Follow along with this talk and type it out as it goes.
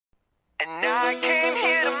And I came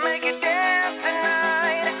here to make it dance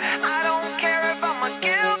tonight. I don't care if I'm a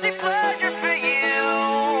guilty pleasure for you.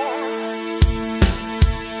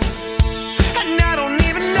 And I don't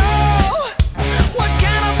even know what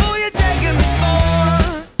kind of fool you're taking me for.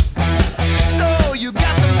 So you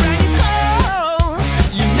got some brand new clothes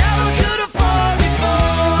you never could afford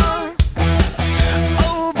before.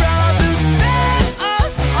 Oh, brother, spare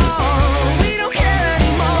us all. We don't care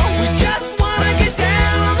anymore. We just wanna get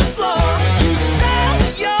down on the floor. You sell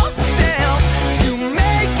yourself to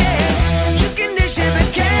make it. You can dish it, but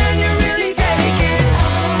can you really take it?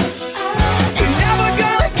 You're never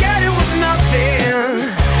gonna get it with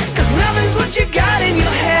nothing, 'cause nothing's what you got in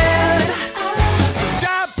your head. So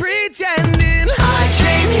stop pretending. I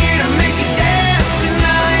came here to make you dance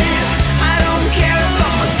tonight. I don't care if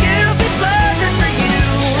I'm a guilty pleasure for you.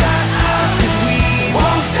 Shut up, 'cause we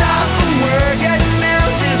won't stop and we're getting down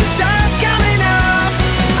till the sun's coming up.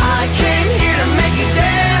 I came here to make you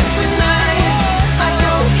dance tonight. I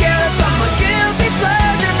don't care if I'm a guilty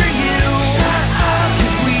pleasure for you. Shut up,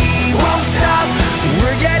 'cause we won't stop.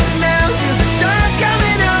 We're getting down till the sun's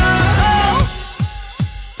coming up.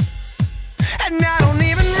 And I don't